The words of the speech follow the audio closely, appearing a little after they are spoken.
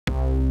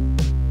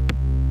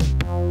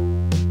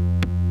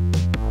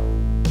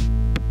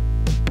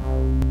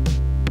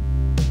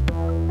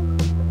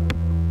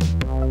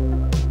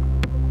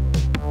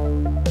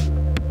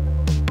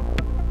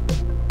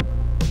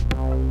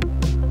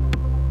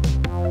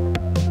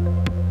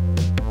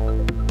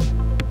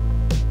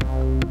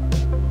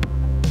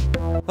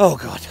Oh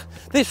God,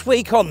 this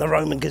week on the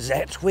Roman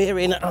Gazette we're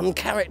in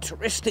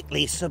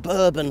uncharacteristically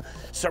suburban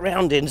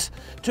surroundings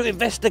to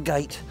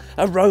investigate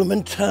a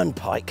Roman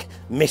turnpike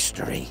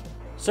mystery.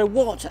 So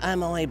what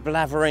am I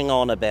blathering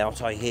on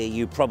about, I hear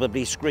you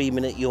probably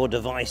screaming at your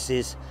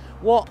devices?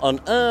 What on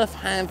earth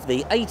have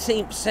the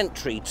 18th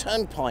century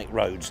turnpike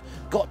roads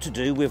got to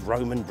do with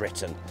Roman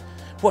Britain?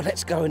 Well,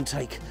 let's go and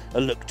take a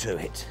look to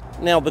it.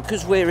 Now,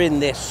 because we're in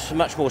this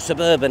much more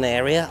suburban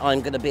area, I'm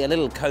going to be a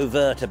little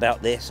covert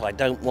about this. I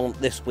don't want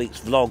this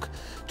week's vlog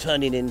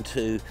turning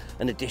into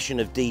an edition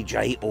of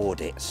DJ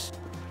Audits.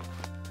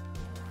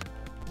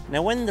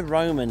 Now, when the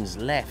Romans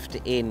left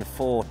in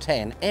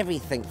 410,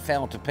 everything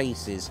fell to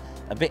pieces,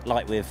 a bit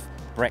like with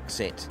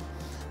Brexit.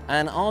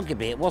 And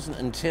arguably, it wasn't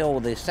until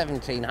the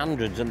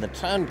 1700s and the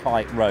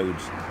turnpike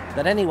roads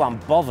that anyone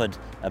bothered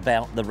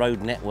about the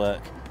road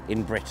network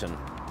in Britain.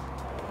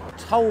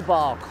 Toll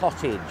Bar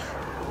Cottage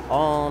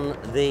on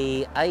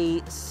the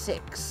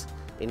A6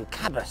 in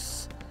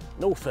Cabas,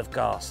 north of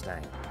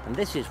Garstang. And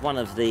this is one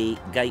of the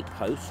gate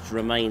posts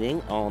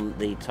remaining on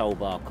the Toll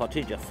Bar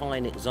Cottage, a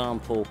fine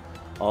example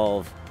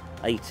of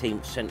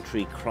 18th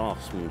century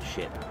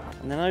craftsmanship.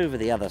 And then over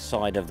the other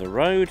side of the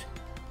road,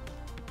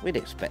 we'd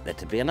expect there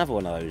to be another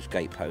one of those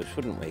gate posts,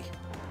 wouldn't we?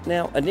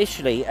 Now,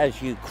 initially,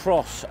 as you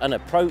cross and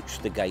approach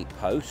the gate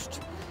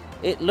post,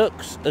 it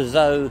looks as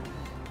though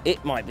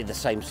it might be the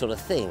same sort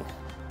of thing,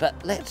 but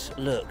let's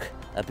look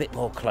a bit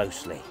more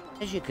closely.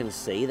 As you can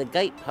see, the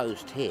gate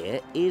post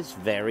here is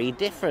very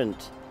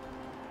different,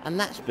 and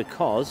that's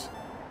because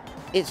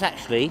it's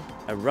actually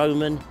a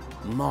Roman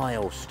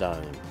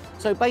milestone.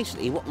 So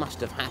basically what must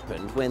have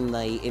happened when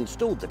they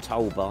installed the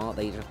toll bar,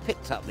 they just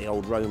picked up the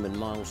old Roman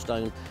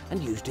milestone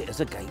and used it as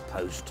a gate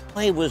post.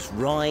 I was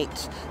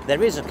right,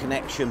 there is a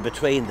connection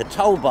between the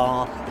toll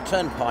bar, the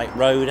turnpike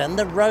road, and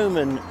the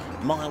Roman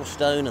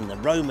milestone and the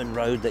Roman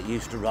road that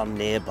used to run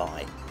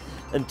nearby.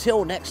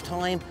 Until next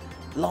time,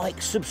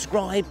 like,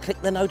 subscribe,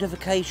 click the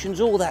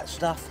notifications, all that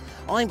stuff.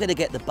 I'm going to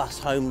get the bus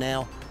home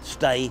now.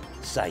 Stay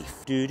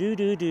safe.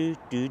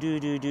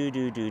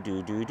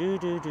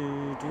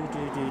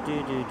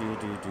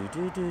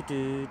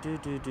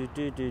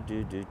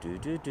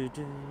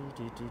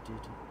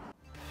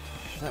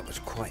 That was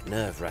quite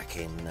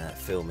nerve-wracking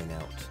filming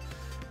out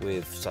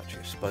with such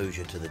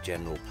exposure to the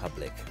general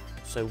public.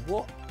 So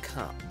what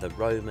cut the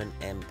Roman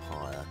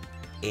Empire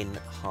in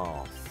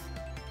half?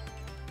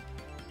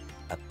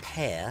 A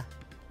pair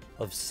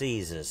of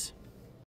Caesars.